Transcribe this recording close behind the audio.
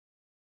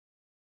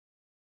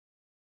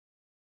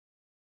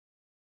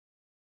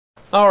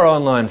Our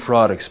online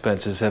fraud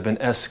expenses have been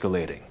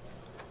escalating.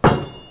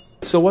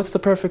 So what's the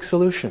perfect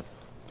solution?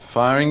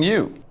 Firing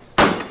you.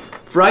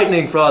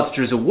 Frightening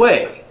fraudsters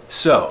away.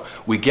 So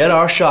we get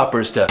our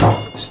shoppers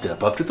to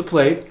step up to the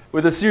plate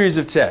with a series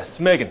of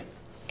tests. Megan.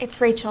 It's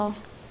Rachel.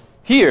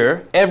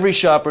 Here, every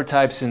shopper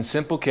types in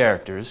simple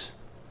characters,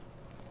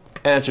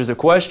 answers a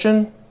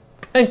question,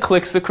 and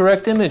clicks the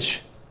correct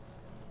image.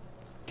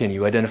 Can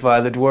you identify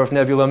the Dwarf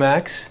Nebula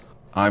Max?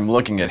 I'm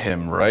looking at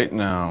him right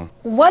now.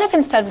 What if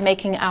instead of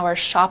making our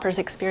shoppers'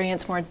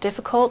 experience more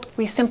difficult,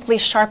 we simply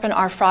sharpen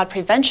our fraud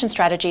prevention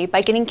strategy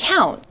by getting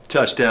count?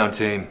 Touchdown,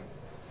 team.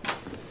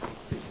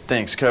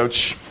 Thanks,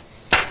 Coach.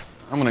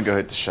 I'm gonna go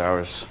hit the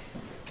showers.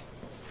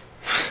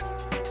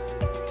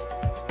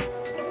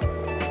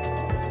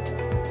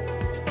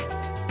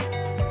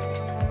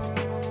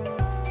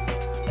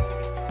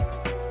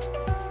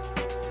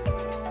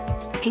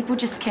 People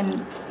just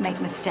can make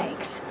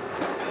mistakes.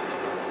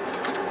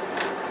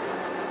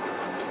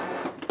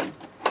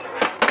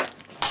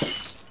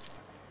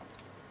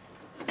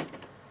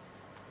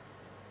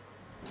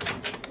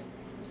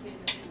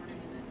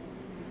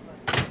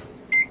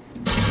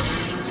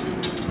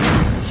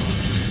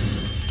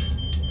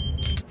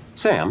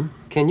 Sam,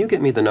 can you get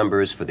me the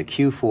numbers for the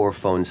Q4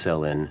 phone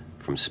sell-in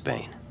from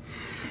Spain?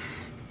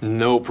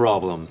 No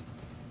problem.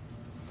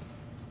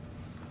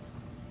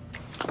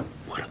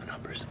 What are the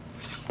numbers?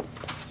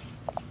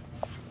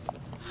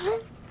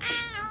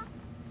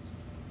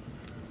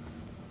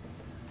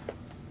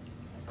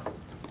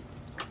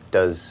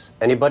 Does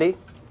anybody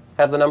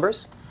have the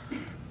numbers?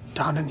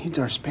 Donna needs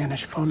our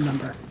Spanish phone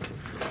number.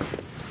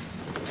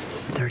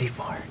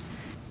 34.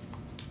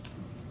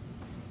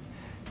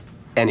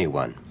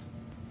 Anyone?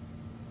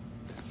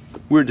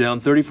 We're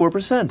down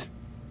 34%.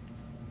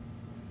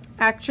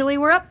 Actually,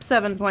 we're up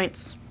 7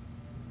 points.